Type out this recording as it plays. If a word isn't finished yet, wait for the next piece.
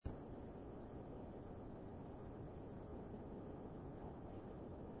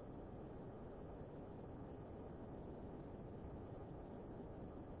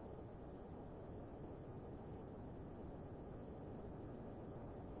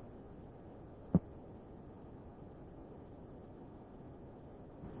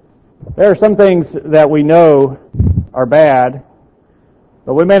There are some things that we know are bad,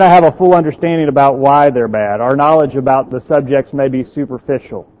 but we may not have a full understanding about why they're bad. Our knowledge about the subjects may be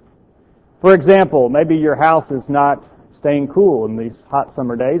superficial. For example, maybe your house is not staying cool in these hot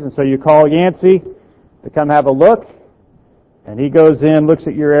summer days, and so you call Yancey to come have a look, and he goes in, looks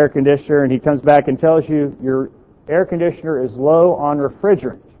at your air conditioner, and he comes back and tells you your air conditioner is low on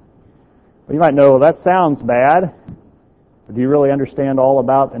refrigerant. Well, you might know, well, that sounds bad. But do you really understand all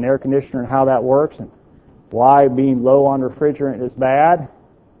about an air conditioner and how that works and why being low on refrigerant is bad?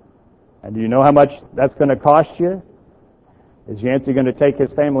 And do you know how much that's going to cost you? Is Yancey going to take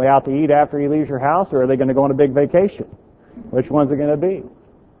his family out to eat after he leaves your house, or are they going to go on a big vacation? Which one's it going to be?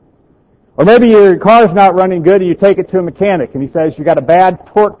 Or maybe your car's not running good and you take it to a mechanic and he says you got a bad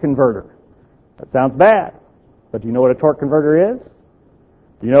torque converter. That sounds bad. But do you know what a torque converter is?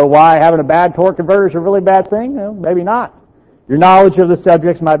 Do you know why having a bad torque converter is a really bad thing? No, maybe not. Your knowledge of the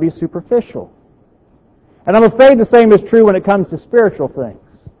subjects might be superficial. And I'm afraid the same is true when it comes to spiritual things.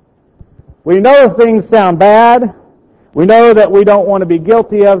 We know things sound bad. We know that we don't want to be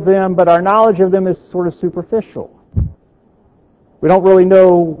guilty of them, but our knowledge of them is sort of superficial. We don't really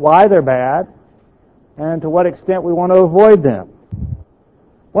know why they're bad and to what extent we want to avoid them.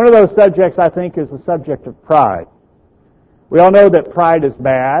 One of those subjects, I think, is the subject of pride. We all know that pride is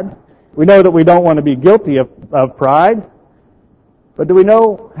bad. We know that we don't want to be guilty of pride. But do we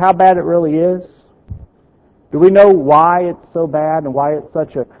know how bad it really is? Do we know why it's so bad and why it's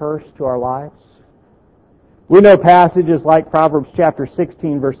such a curse to our lives? We know passages like Proverbs chapter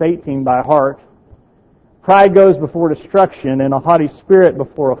 16, verse 18 by heart. Pride goes before destruction and a haughty spirit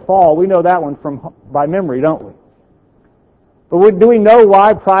before a fall. We know that one by memory, don't we? But do we know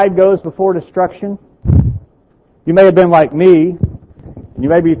why pride goes before destruction? You may have been like me, and you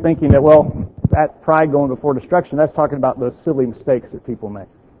may be thinking that, well, that pride going before destruction, that's talking about those silly mistakes that people make.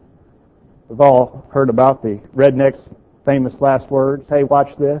 We've all heard about the redneck's famous last words, hey,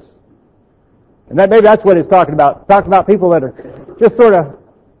 watch this. And maybe that's what it's talking about. Talking about people that are just sort of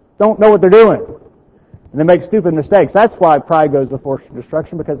don't know what they're doing. And they make stupid mistakes. That's why pride goes before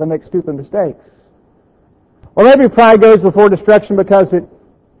destruction, because they make stupid mistakes. Or maybe pride goes before destruction because it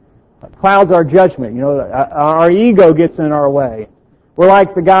clouds our judgment. You know, our ego gets in our way. We're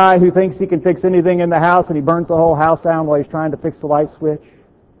like the guy who thinks he can fix anything in the house and he burns the whole house down while he's trying to fix the light switch.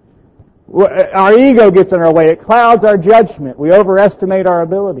 Our ego gets in our way. It clouds our judgment. We overestimate our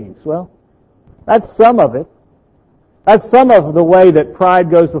abilities. Well, that's some of it. That's some of the way that pride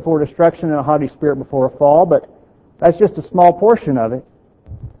goes before destruction and a haughty spirit before a fall, but that's just a small portion of it.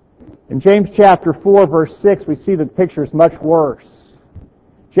 In James chapter 4, verse 6, we see the picture is much worse.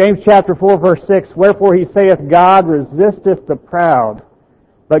 James chapter 4, verse 6, wherefore he saith, God resisteth the proud,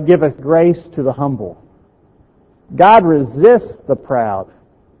 but giveth grace to the humble. God resists the proud.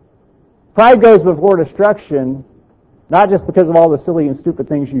 Pride goes before destruction, not just because of all the silly and stupid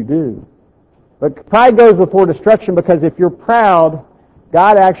things you do, but pride goes before destruction because if you're proud,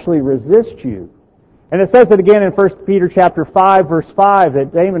 God actually resists you. And it says it again in 1 Peter chapter 5, verse 5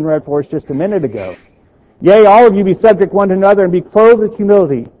 that Damon read for us just a minute ago. Yea, all of you be subject one to another and be clothed with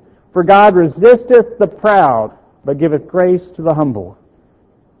humility. For God resisteth the proud, but giveth grace to the humble.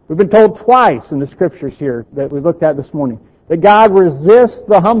 We've been told twice in the Scriptures here that we looked at this morning that God resists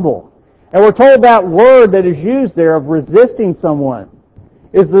the humble. And we're told that word that is used there of resisting someone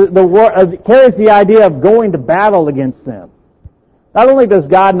is the word carries the idea of going to battle against them. Not only does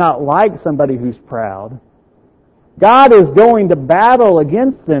God not like somebody who's proud, God is going to battle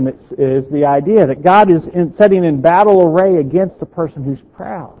against them, is the idea that God is setting in battle array against the person who's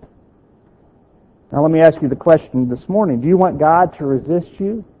proud. Now let me ask you the question this morning. Do you want God to resist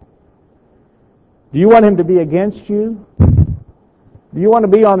you? Do you want Him to be against you? Do you want to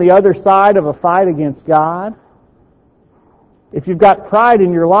be on the other side of a fight against God? If you've got pride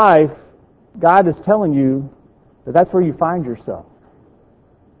in your life, God is telling you that that's where you find yourself.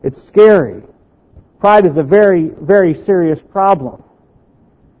 It's scary. Pride is a very, very serious problem.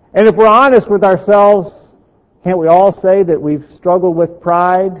 And if we're honest with ourselves, can't we all say that we've struggled with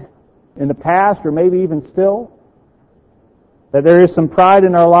pride in the past or maybe even still? That there is some pride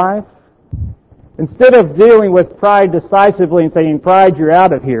in our life? Instead of dealing with pride decisively and saying, pride, you're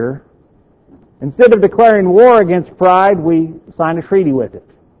out of here, instead of declaring war against pride, we sign a treaty with it.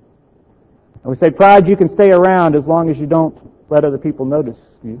 And we say, pride, you can stay around as long as you don't let other people notice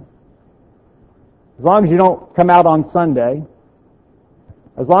you. As long as you don't come out on Sunday.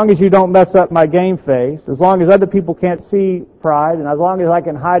 As long as you don't mess up my game face. As long as other people can't see pride. And as long as I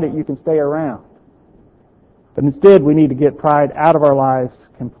can hide it, you can stay around. But instead, we need to get pride out of our lives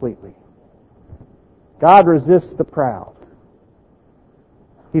completely. God resists the proud.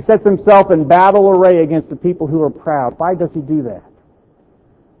 He sets himself in battle array against the people who are proud. Why does he do that?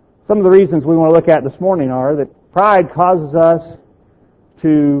 Some of the reasons we want to look at this morning are that pride causes us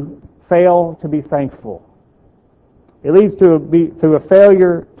to fail to be thankful. It leads to a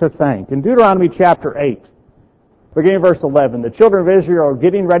failure to thank. In Deuteronomy chapter 8, beginning of verse 11, the children of Israel are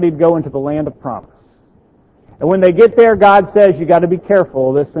getting ready to go into the land of promise. And when they get there, God says, you got to be careful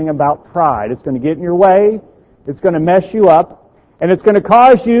of this thing about pride. It's going to get in your way. It's going to mess you up. And it's going to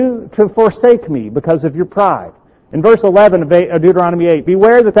cause you to forsake me because of your pride. In verse 11 of Deuteronomy 8,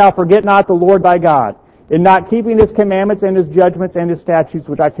 beware that thou forget not the Lord thy God, in not keeping His commandments and His judgments and His statutes,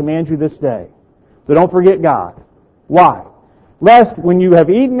 which I command you this day. So don't forget God. Why? Lest when you have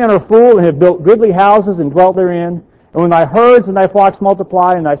eaten and are full and have built goodly houses and dwelt therein, and when thy herds and thy flocks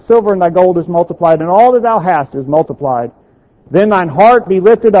multiply, and thy silver and thy gold is multiplied, and all that thou hast is multiplied, then thine heart be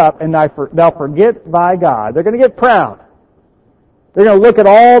lifted up, and thou forget thy God. They're going to get proud. They're going to look at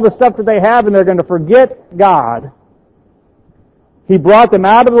all the stuff that they have, and they're going to forget God. He brought them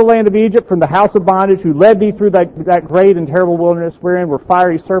out of the land of Egypt from the house of bondage, who led thee through that great and terrible wilderness, wherein were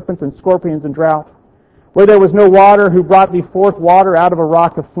fiery serpents and scorpions and drought, where there was no water, who brought thee forth water out of a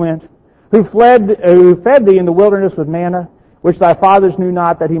rock of flint, who fed thee in the wilderness with manna, which thy fathers knew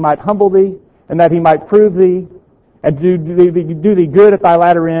not, that He might humble thee, and that He might prove thee, and do thee good at thy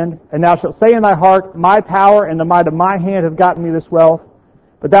latter end. And thou shalt say in thy heart, my power and the might of my hand have gotten me this wealth.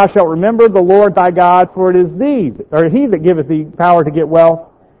 But thou shalt remember the Lord thy God, for it is He that giveth thee power to get wealth,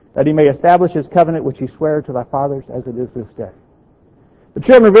 that He may establish His covenant which He sware to thy fathers, as it is this day. The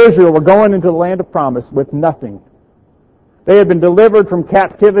children of Israel were going into the land of promise with nothing. They had been delivered from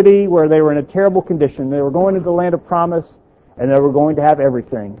captivity where they were in a terrible condition. They were going into the land of promise, and they were going to have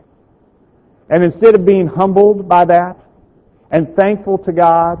everything. And instead of being humbled by that and thankful to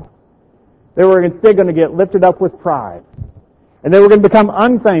God, they were instead going to get lifted up with pride. And they were going to become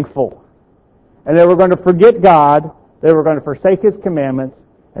unthankful. And they were going to forget God. They were going to forsake His commandments.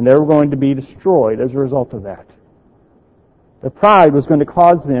 And they were going to be destroyed as a result of that. The pride was going to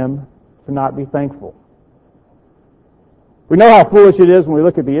cause them to not be thankful. We know how foolish it is when we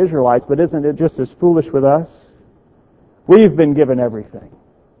look at the Israelites, but isn't it just as foolish with us? We've been given everything.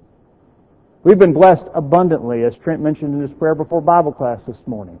 We've been blessed abundantly, as Trent mentioned in his prayer before Bible class this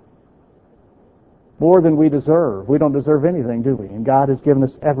morning. More than we deserve. We don't deserve anything, do we? And God has given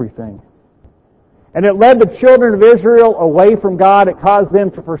us everything. And it led the children of Israel away from God. It caused them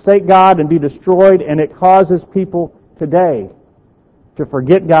to forsake God and be destroyed. And it causes people today to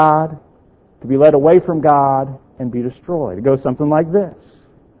forget God, to be led away from God, and be destroyed. It goes something like this.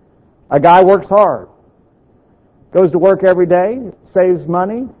 A guy works hard, goes to work every day, saves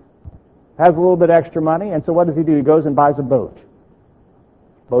money, has a little bit extra money, and so what does he do? He goes and buys a boat.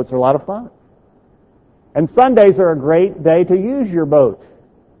 Boats are a lot of fun. And Sundays are a great day to use your boat.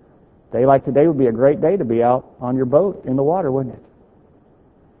 A day like today would be a great day to be out on your boat in the water, wouldn't it?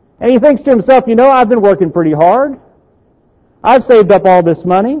 And he thinks to himself, I've been working pretty hard. I've saved up all this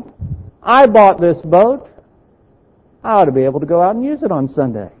money. I bought this boat. I ought to be able to go out and use it on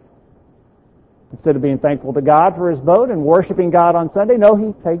Sunday. Instead of being thankful to God for his boat and worshiping God on Sunday, no,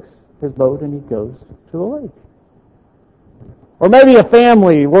 he takes his boat and he goes to the lake. Or maybe a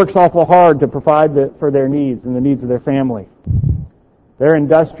family works awful hard to provide for their needs and the needs of their family. They're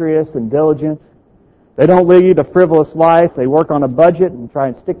industrious and diligent. They don't lead a frivolous life. They work on a budget and try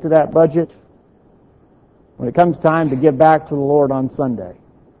and stick to that budget. When it comes time to give back to the Lord on Sunday,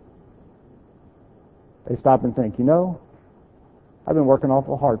 they stop and think, I've been working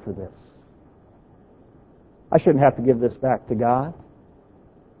awful hard for this. I shouldn't have to give this back to God.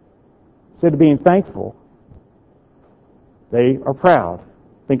 Instead of being thankful, they are proud,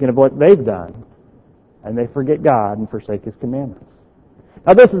 thinking of what they've done, and they forget God and forsake His commandments.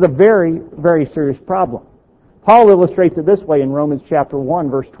 Now this is a very, very serious problem. Paul illustrates it this way in Romans chapter 1,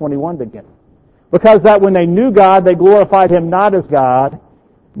 verse 21 beginning. Because that when they knew God, they glorified Him not as God,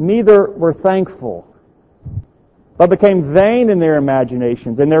 neither were thankful, but became vain in their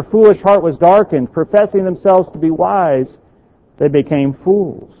imaginations, and their foolish heart was darkened. Professing themselves to be wise, they became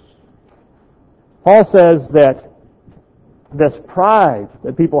fools. Paul says that this pride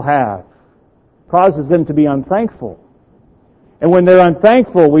that people have causes them to be unthankful. And when they're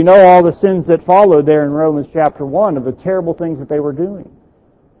unthankful, we know all the sins that followed there in Romans chapter 1 of the terrible things that they were doing.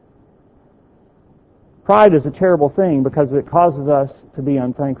 Pride is a terrible thing because it causes us to be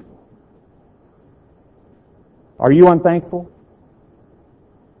unthankful. Are you unthankful?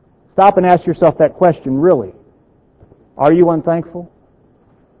 Stop and ask yourself that question, really. Are you unthankful?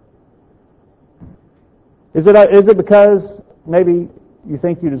 Is it because maybe you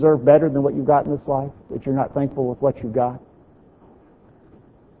think you deserve better than what you've got in this life, that you're not thankful with what you've got?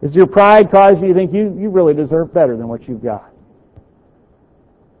 Is your pride causing you to think you really deserve better than what you've got?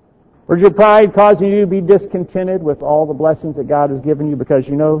 Or is your pride causing you to be discontented with all the blessings that God has given you because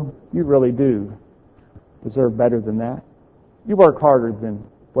you know you really do deserve better than that? You work harder than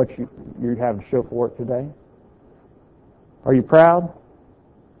what you have to show for it today. Are you proud?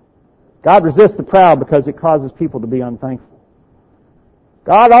 God resists the proud because it causes people to be unthankful.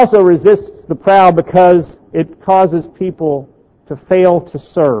 God also resists the proud because it causes people to fail to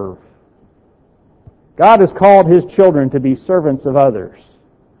serve. God has called His children to be servants of others.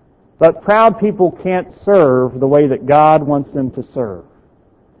 But proud people can't serve the way that God wants them to serve.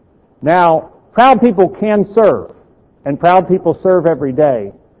 Now, proud people can serve, and proud people serve every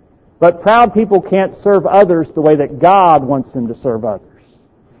day. But proud people can't serve others the way that God wants them to serve others.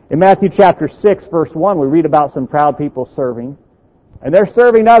 In Matthew chapter 6, verse 1, we read about some proud people serving. And they're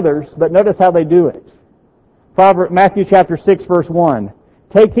serving others, but notice how they do it. Matthew chapter 6, verse 1.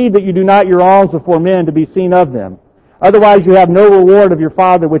 Take heed that you do not your alms before men to be seen of them. Otherwise you have no reward of your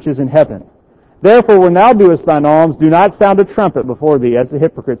Father which is in heaven. Therefore when thou doest thine alms, do not sound a trumpet before thee, as the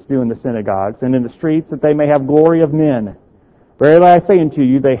hypocrites do in the synagogues and in the streets, that they may have glory of men. Verily I say unto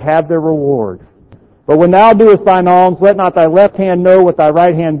you, they have their reward. But when thou doest thine alms, let not thy left hand know what thy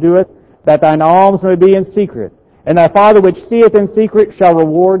right hand doeth, that thine alms may be in secret. And thy Father which seeth in secret shall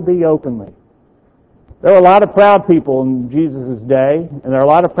reward thee openly. There are a lot of proud people in Jesus' day, and there are a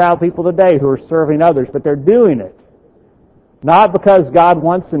lot of proud people today who are serving others, but they're doing it not because God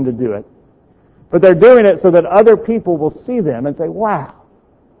wants them to do it, but they're doing it so that other people will see them and say, wow,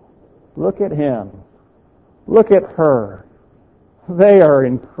 look at him. Look at her. They are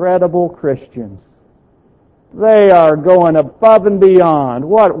incredible Christians. They are going above and beyond.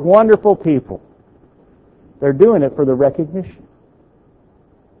 What wonderful people. They're doing it for the recognition.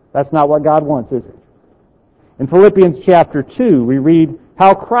 That's not what God wants, is it? In Philippians chapter 2, we read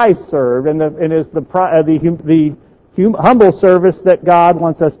how Christ served, and is the humble service that God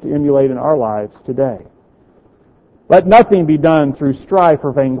wants us to emulate in our lives today. Let nothing be done through strife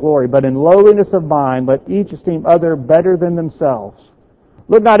or vainglory, but in lowliness of mind let each esteem other better than themselves.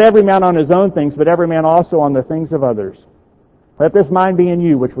 Look not every man on his own things, but every man also on the things of others. Let this mind be in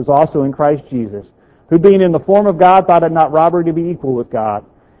you, which was also in Christ Jesus, who being in the form of God thought it not robbery to be equal with God,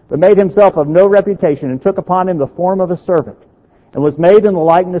 but made himself of no reputation, and took upon him the form of a servant, and was made in the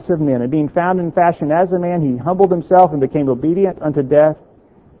likeness of men. And being found in fashion as a man, he humbled himself and became obedient unto death,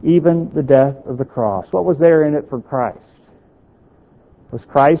 even the death of the cross. What was there in it for Christ? Was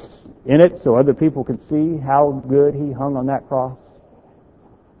Christ in it so other people could see how good he hung on that cross?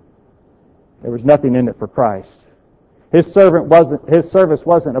 There was nothing in it for Christ. His service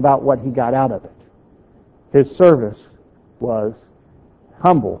wasn't about what he got out of it. His service was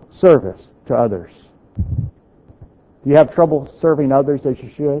humble service to others. Do you have trouble serving others as you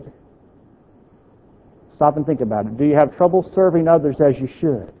should? Stop and think about it. Do you have trouble serving others as you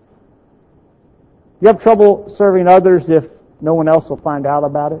should? Do you have trouble serving others if no one else will find out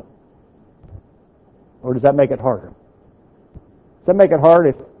about it? Or does that make it harder? Does that make it hard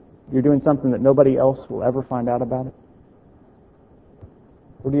if you're doing something that nobody else will ever find out about it?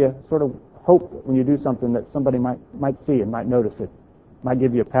 Or do you sort of hope when you do something that somebody might see and might notice it, might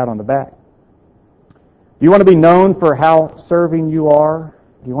give you a pat on the back? Do you want to be known for how serving you are?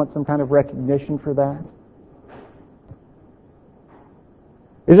 Do you want some kind of recognition for that?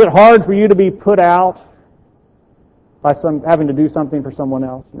 Is it hard for you to be put out by having to do something for someone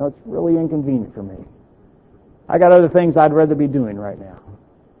else? You know, it's really inconvenient for me. I got other things I'd rather be doing right now.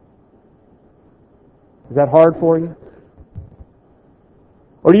 Is that hard for you?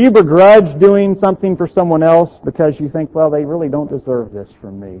 Or do you begrudge doing something for someone else because you think, well, they really don't deserve this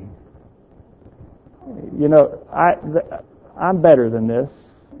from me? You know, I'm better than this.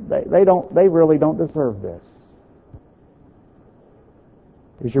 They really don't deserve this.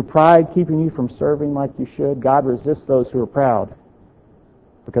 Is your pride keeping you from serving like you should? God resists those who are proud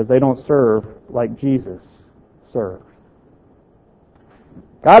because they don't serve like Jesus served.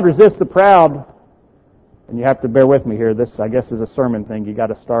 God resists the proud, and you have to bear with me here. This, I guess, is a sermon thing. You got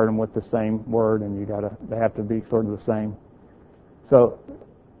to start them with the same word, and they have to be sort of the same. So,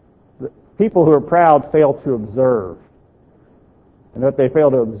 people who are proud fail to observe. And what they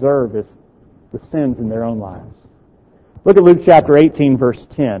fail to observe is the sins in their own lives. Look at Luke chapter 18, verse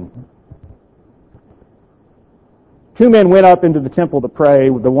 10. 2 men went up into the temple to pray,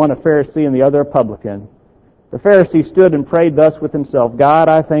 the one a Pharisee and the other a publican. The Pharisee stood and prayed thus with himself, God,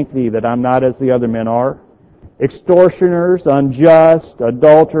 I thank thee that I'm not as the other men are, extortioners, unjust,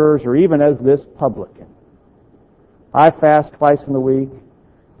 adulterers, or even as this publican. I fast twice in the week.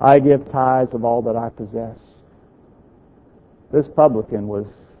 I give tithes of all that I possess. This publican was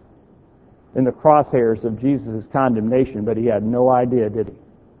in the crosshairs of Jesus' condemnation, but he had no idea, did he?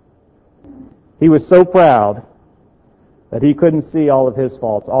 He was so proud that he couldn't see all of his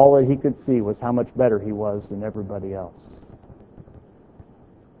faults. All that he could see was how much better he was than everybody else.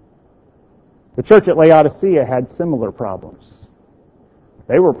 The church at Laodicea had similar problems.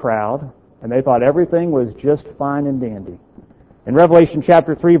 They were proud, and they thought everything was just fine and dandy. In Revelation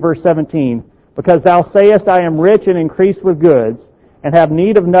chapter 3, verse 17, because thou sayest, I am rich and increased with goods, and have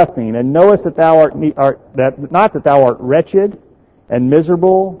need of nothing, and knowest that thou art not that thou art wretched, and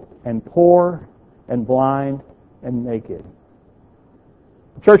miserable, and poor, and blind, and naked.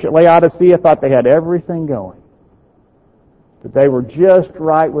 The church at Laodicea thought they had everything going, that they were just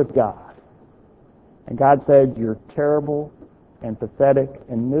right with God. And God said, you're terrible and pathetic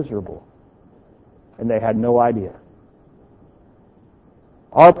and miserable. And they had no idea.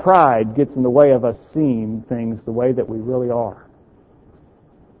 Our pride gets in the way of us seeing things the way that we really are.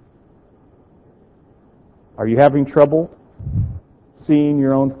 Are you having trouble seeing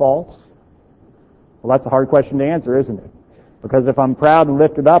your own faults? Well, that's a hard question to answer, isn't it? Because if I'm proud and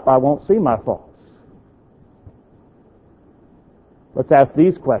lifted up, I won't see my faults. Let's ask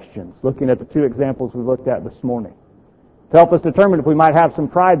these questions, looking at the two examples we looked at this morning, to help us determine if we might have some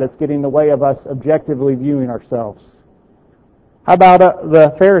pride that's getting in the way of us objectively viewing ourselves. How about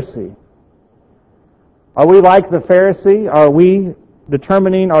the Pharisee? Are we like the Pharisee? Are we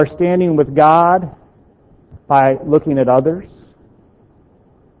determining our standing with God by looking at others?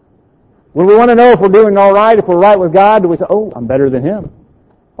 When we want to know if we're doing all right, if we're right with God, do we say, oh, I'm better than him.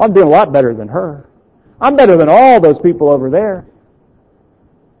 I'm doing a lot better than her. I'm better than all those people over there.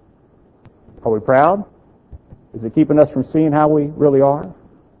 Are we proud? Is it keeping us from seeing how we really are?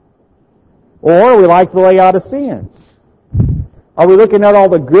 Or are we like the Laodiceans? Are we looking at all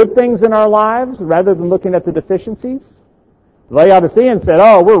the good things in our lives rather than looking at the deficiencies? The Laodiceans said,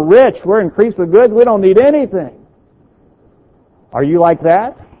 oh, we're rich, we're increased with goods, we don't need anything. Are you like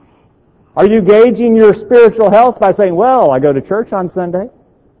that? Are you gauging your spiritual health by saying, well, I go to church on Sunday.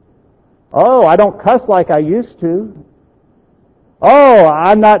 Oh, I don't cuss like I used to. Oh,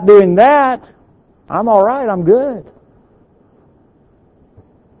 I'm not doing that. I'm all right, I'm good.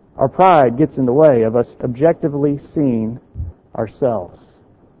 Our pride gets in the way of us objectively seeing ourselves.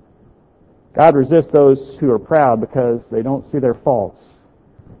 God resists those who are proud because they don't see their faults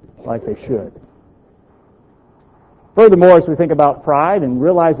like they should. Furthermore, as we think about pride and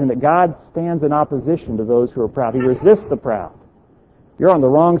realizing that God stands in opposition to those who are proud, He resists the proud. You're on the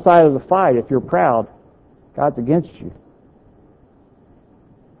wrong side of the fight. If you're proud, God's against you.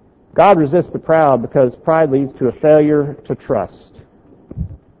 God resists the proud because pride leads to a failure to trust.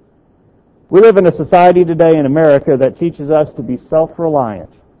 We live in a society today in America that teaches us to be self-reliant,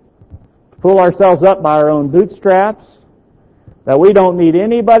 to pull ourselves up by our own bootstraps, that we don't need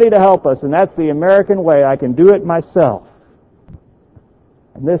anybody to help us, and that's the American way. I can do it myself.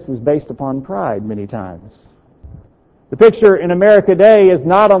 And this is based upon pride many times. The picture in America today is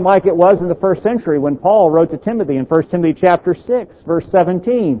not unlike it was in the first century when Paul wrote to Timothy in 1 Timothy chapter 6, verse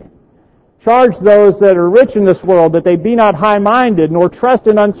 17. Charge those that are rich in this world that they be not high-minded, nor trust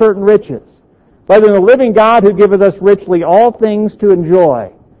in uncertain riches, but in the living God who giveth us richly all things to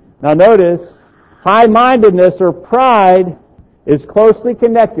enjoy. Now notice, high-mindedness or pride is closely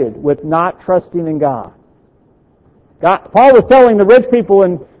connected with not trusting in God. Paul was telling the rich people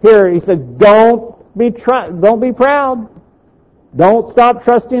in here, he said, don't be proud. Don't stop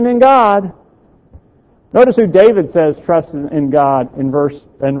trusting in God. Notice who David says trust in God in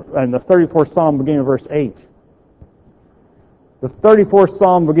the 34th Psalm beginning of verse 8. The 34th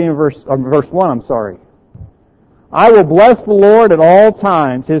Psalm beginning of verse 1, I will bless the Lord at all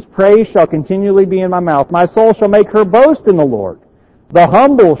times. His praise shall continually be in my mouth. My soul shall make her boast in the Lord. The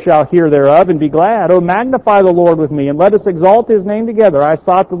humble shall hear thereof and be glad. O magnify the Lord with me, and let us exalt His name together. I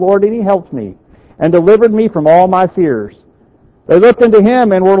sought the Lord, and He helped me, and delivered me from all my fears. They looked unto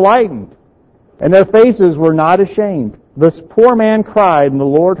Him and were lightened, and their faces were not ashamed. This poor man cried, and the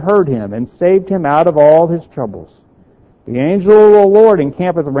Lord heard him, and saved him out of all his troubles. The angel of the Lord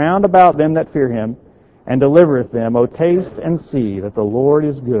encampeth round about them that fear Him, and delivereth them. O taste and see that the Lord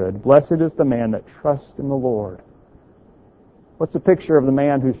is good. Blessed is the man that trusts in the Lord. What's the picture of the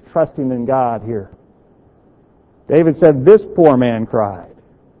man who's trusting in God here? David said, this poor man cried.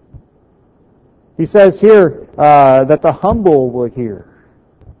 He says here that the humble will hear.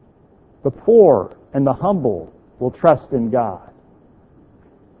 The poor and the humble will trust in God.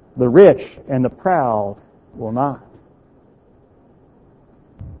 The rich and the proud will not.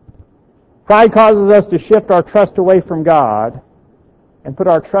 Pride causes us to shift our trust away from God and put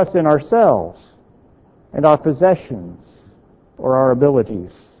our trust in ourselves and our possessions or our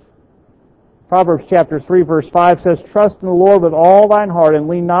abilities. Proverbs chapter 3, verse 5 says, "Trust in the Lord with all thine heart, and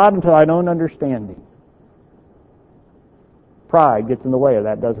lean not unto thine own understanding." Pride gets in the way of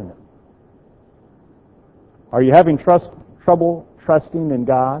that, doesn't it? Are you having trouble trusting in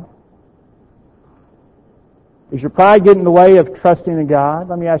God? Is your pride getting in the way of trusting in God?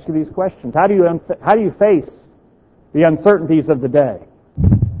 Let me ask you these questions. How do you face the uncertainties of the day?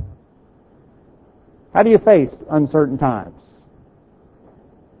 How do you face uncertain times?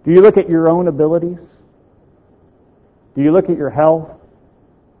 Do you look at your own abilities? Do you look at your health?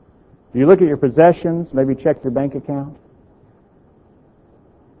 Do you look at your possessions? Maybe check your bank account?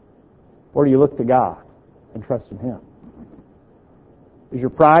 Or do you look to God and trust in Him? Is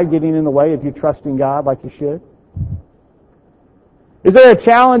your pride getting in the way of you trusting God like you should? Is there a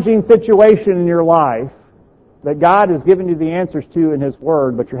challenging situation in your life that God has given you the answers to in His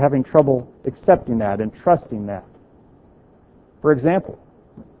Word, but you're having trouble accepting that and trusting that? For example,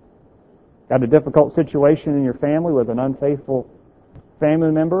 got a difficult situation in your family with an unfaithful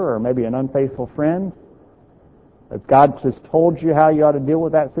family member or maybe an unfaithful friend? If God just told you how you ought to deal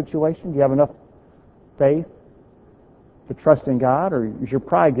with that situation, do you have enough faith to trust in God, or is your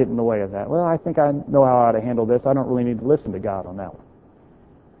pride getting in the way of that? Well, I think I know how I ought to handle this. I don't really need to listen to God on that one.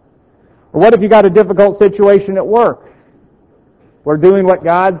 Or what if you got a difficult situation at work where doing what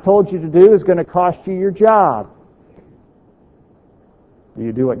God told you to do is going to cost you your job? Do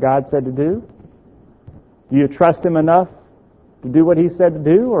you do what God said to do? Do you trust Him enough to do what He said to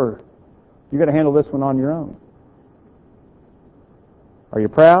do, or you're going to handle this one on your own? Are you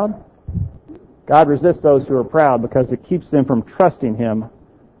proud? God resists those who are proud because it keeps them from trusting Him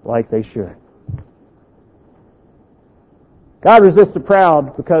like they should. God resists the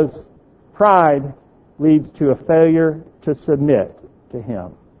proud because pride leads to a failure to submit to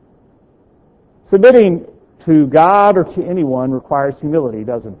Him. Submitting to God or to anyone requires humility,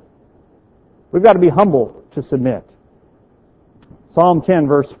 doesn't it? We've got to be humble to submit. Psalm 10,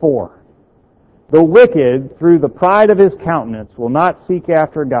 verse 4. "The wicked, through the pride of his countenance, will not seek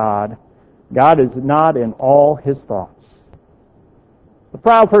after God. God is not in all his thoughts." The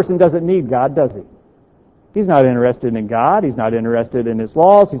proud person doesn't need God, does he? He's not interested in God. He's not interested in His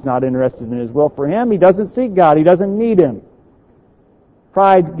laws. He's not interested in His will for him. He doesn't seek God. He doesn't need Him.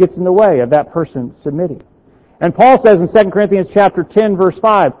 Pride gets in the way of that person submitting. And Paul says in 2 Corinthians chapter 10, verse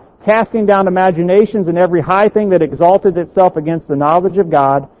 5, "Casting down imaginations and every high thing that exalted itself against the knowledge of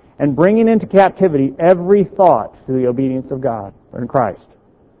God, and bringing into captivity every thought to the obedience of God," or in Christ.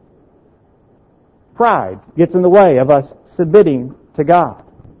 Pride gets in the way of us submitting to God.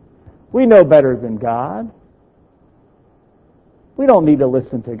 We know better than God. We don't need to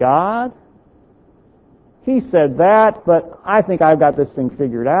listen to God. He said that, but I think I've got this thing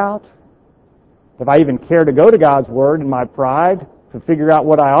figured out. If I even care to go to God's Word in my pride to figure out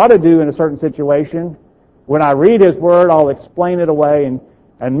what I ought to do in a certain situation, when I read His Word, I'll explain it away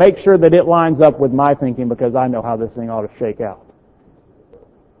and make sure that it lines up with my thinking because I know how this thing ought to shake out.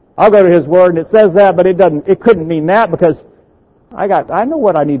 I'll go to His Word and it says that, but it couldn't mean that because I know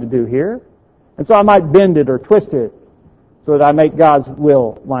what I need to do here. And so I might bend it or twist it so that I make God's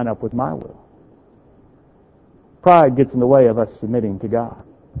will line up with my will. Pride gets in the way of us submitting to God.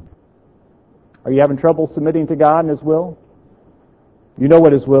 Are you having trouble submitting to God and His will? You know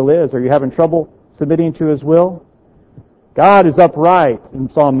what His will is. Are you having trouble submitting to His will? God is upright in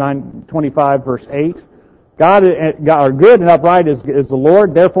Psalm 25, verse 8. God are good and upright is the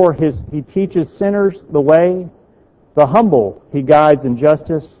Lord. Therefore, He teaches sinners the way. The humble He guides in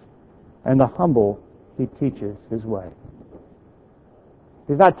justice, and the humble He teaches His way.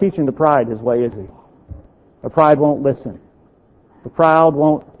 He's not teaching the pride His way, is He? The pride won't listen. The proud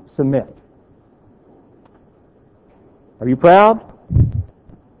won't submit. Are you proud?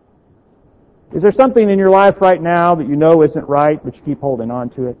 Is there something in your life right now that you know isn't right, but you keep holding on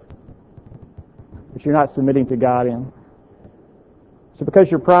to it? That you're not submitting to God in? Is it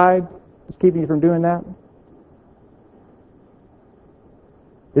because your pride is keeping you from doing that?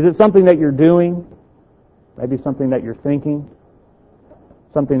 Is it something that you're doing? Maybe something that you're thinking?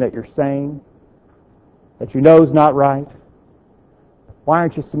 Something that you're saying? That you know is not right? Why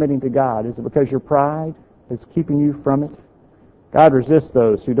aren't you submitting to God? Is it because your pride is keeping you from it? God resists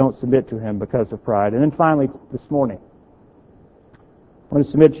those who don't submit to Him because of pride. And then finally, this morning, I want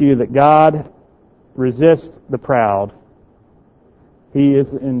to submit to you that God resists the proud. He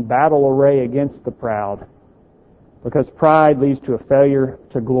is in battle array against the proud because pride leads to a failure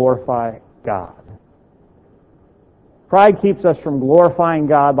to glorify God. Pride keeps us from glorifying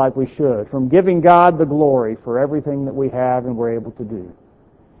God like we should, from giving God the glory for everything that we have and we're able to do.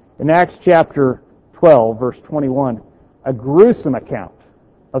 In Acts chapter 12, verse 21, a gruesome account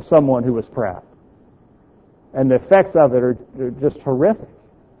of someone who was proud. And the effects of it are just horrific.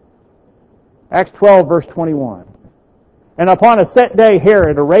 Acts 12, verse 21. And upon a set day,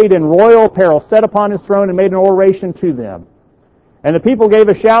 Herod, arrayed in royal apparel, sat upon his throne and made an oration to them. And the people gave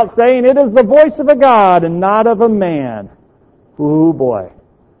a shout, saying, "It is the voice of a God and not of a man." Ooh, boy.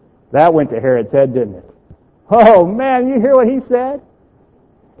 That went to Herod's head, didn't it? Oh, man, you hear what he said?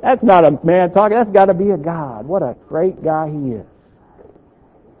 That's not a man talking. That's got to be a God. What a great guy he is.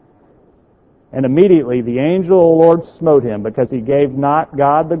 And immediately the angel of the Lord smote him, because he gave not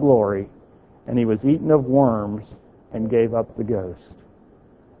God the glory, and he was eaten of worms and gave up the ghost.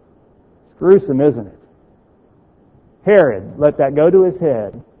 It's gruesome, isn't it? Herod let that go to his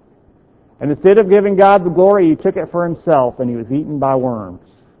head, and instead of giving God the glory, he took it for himself, and he was eaten by worms.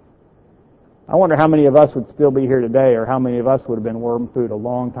 I wonder how many of us would still be here today, or how many of us would have been worm food a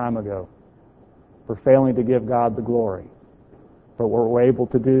long time ago for failing to give God the glory for what we're able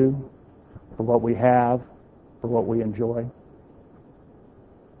to do, for what we have, for what we enjoy.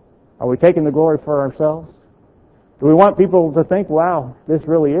 Are we taking the glory for ourselves? Do we want people to think, wow, this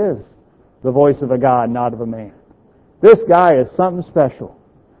really is the voice of a God, not of a man? This guy is something special.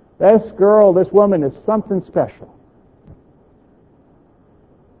 This girl, this woman is something special.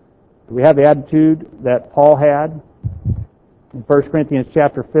 Do we have the attitude that Paul had in 1 Corinthians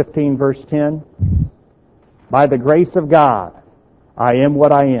chapter 15, verse 10? By the grace of God, I am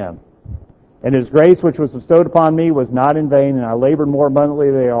what I am. And His grace which was bestowed upon me was not in vain, and I labored more abundantly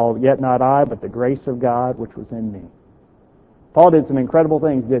than they all, yet not I, but the grace of God which was in me. Paul did some incredible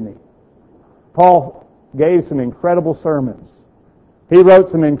things, didn't he? Paul gave some incredible sermons. He wrote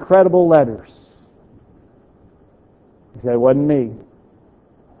some incredible letters. He said, it wasn't me.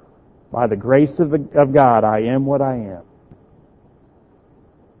 By the grace of God, I am what I am.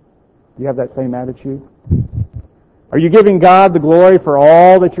 Do you have that same attitude? Are you giving God the glory for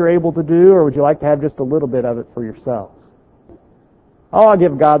all that you're able to do, or would you like to have just a little bit of it for yourself? Oh, I'll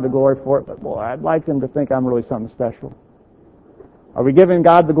give God the glory for it, but boy, I'd like them to think I'm really something special. Are we giving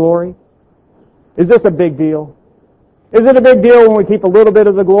God the glory? Is this a big deal? Is it a big deal when we keep a little bit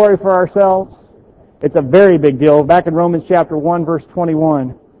of the glory for ourselves? It's a very big deal. Back in Romans chapter 1, verse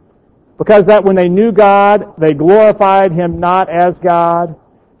 21. Because that when they knew God, they glorified Him not as God,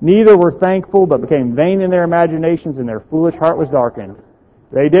 neither were thankful, but became vain in their imaginations, and their foolish heart was darkened.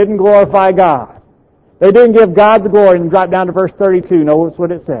 They didn't glorify God. They didn't give God the glory. And drop down to verse 32. Notice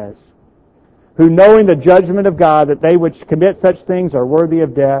what it says. Who, knowing the judgment of God, that they which commit such things are worthy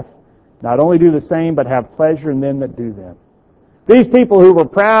of death, not only do the same, but have pleasure in them that do them. These people who were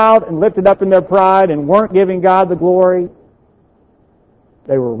proud and lifted up in their pride and weren't giving God the glory,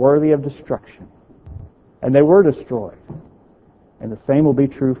 they were worthy of destruction. And they were destroyed. And the same will be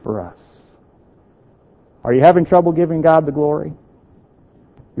true for us. Are you having trouble giving God the glory?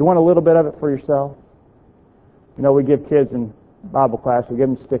 You want a little bit of it for yourself? You know, we give kids in Bible class, we give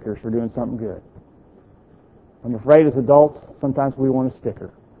them stickers for doing something good. I'm afraid as adults, sometimes we want a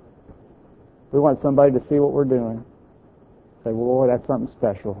sticker. We want somebody to see what we're doing. Say, well, Lord, that's something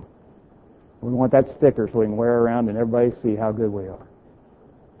special. We want that sticker so we can wear around and everybody see how good we are.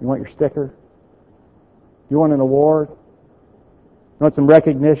 You want your sticker? You want an award? You want some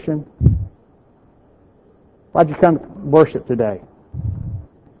recognition? Why'd you come to worship today?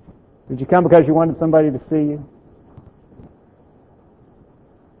 Did you come because you wanted somebody to see you?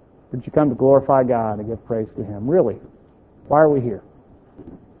 Did you come to glorify God and give praise to Him? Really? Why are we here?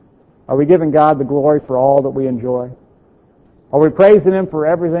 Are we giving God the glory for all that we enjoy? Are we praising Him for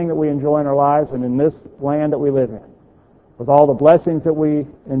everything that we enjoy in our lives and in this land that we live in? With all the blessings that we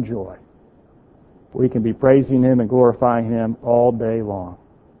enjoy, we can be praising Him and glorifying Him all day long.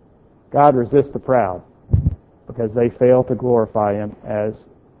 God resists the proud because they fail to glorify Him as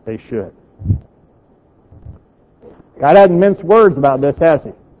they should. God hasn't minced words about this, has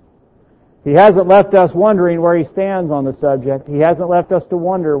He? He hasn't left us wondering where He stands on the subject. He hasn't left us to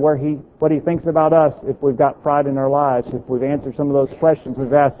wonder what He thinks about us if we've got pride in our lives, if we've answered some of those questions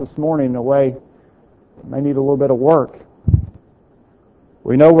we've asked this morning in a way that may need a little bit of work.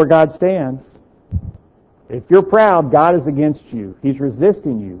 We know where God stands. If you're proud, God is against you. He's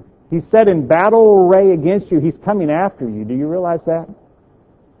resisting you. He's set in battle array against you. He's coming after you. Do you realize that?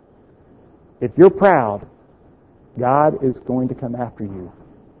 If you're proud, God is going to come after you.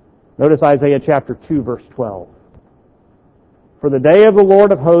 Notice Isaiah chapter 2, verse 12. For the day of the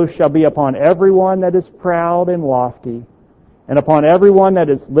Lord of hosts shall be upon everyone that is proud and lofty, and upon everyone that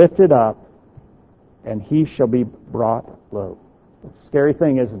is lifted up, and he shall be brought low. It's a scary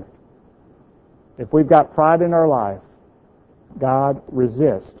thing, isn't it? If we've got pride in our life, God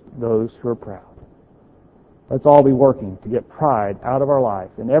resists those who are proud. Let's all be working to get pride out of our life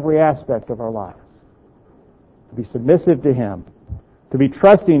in every aspect of our life. To be submissive to Him, to be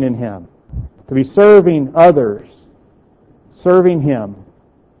trusting in Him, to be serving others, serving Him,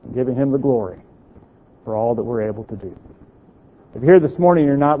 and giving Him the glory for all that we're able to do. If you're here this morning and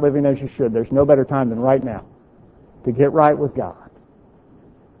you're not living as you should, there's no better time than right now to get right with God.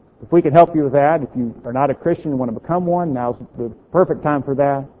 If we can help you with that, if you are not a Christian and want to become one, now's the perfect time for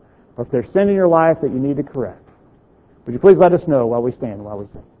that. Or if there's sin in your life that you need to correct, would you please let us know while we stand, while we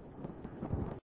sing.